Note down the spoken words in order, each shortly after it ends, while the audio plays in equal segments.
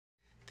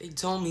They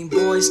told me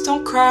boys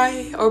don't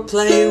cry or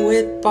play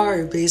with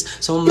Barbies,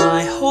 so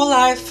my whole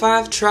life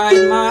I've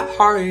tried my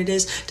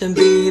hardest to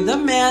be the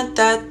man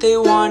that they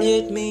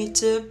wanted me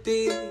to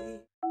be.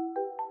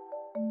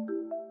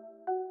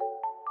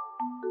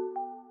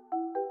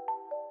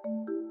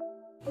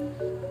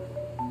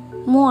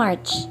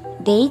 Mwahrch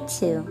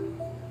D2.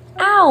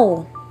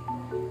 Ow!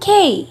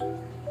 K!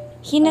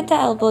 Hinata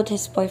elbowed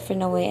his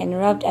boyfriend away and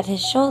rubbed at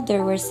his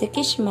shoulder where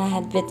TsukiHina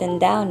had bitten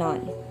down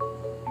on.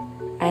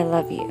 I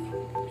love you.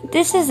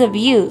 This is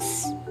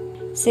abuse.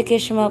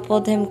 TsukiHina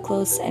pulled him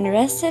close and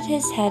rested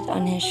his head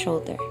on his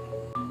shoulder.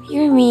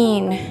 You're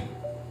mean.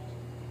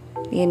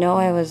 You know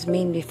I was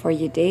mean before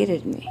you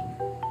dated me.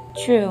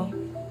 True.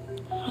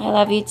 I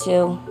love you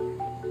too.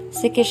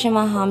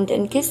 TsukiHina hummed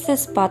and kissed the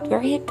spot where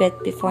he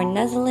bit before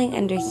nuzzling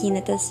under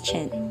Hinata's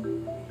chin.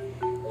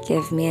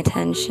 Give me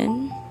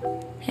attention.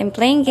 I'm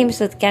playing games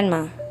with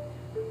Kenma.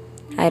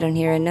 I don't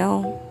hear a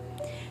no.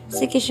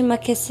 TsukiHina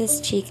kissed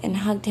his cheek and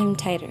hugged him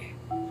tighter.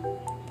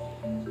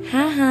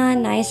 Haha,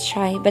 nice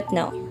try, but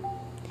no.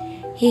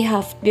 He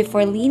huffed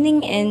before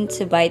leaning in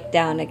to bite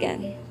down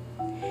again.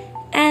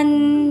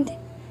 And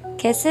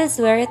kisses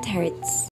where it hurts.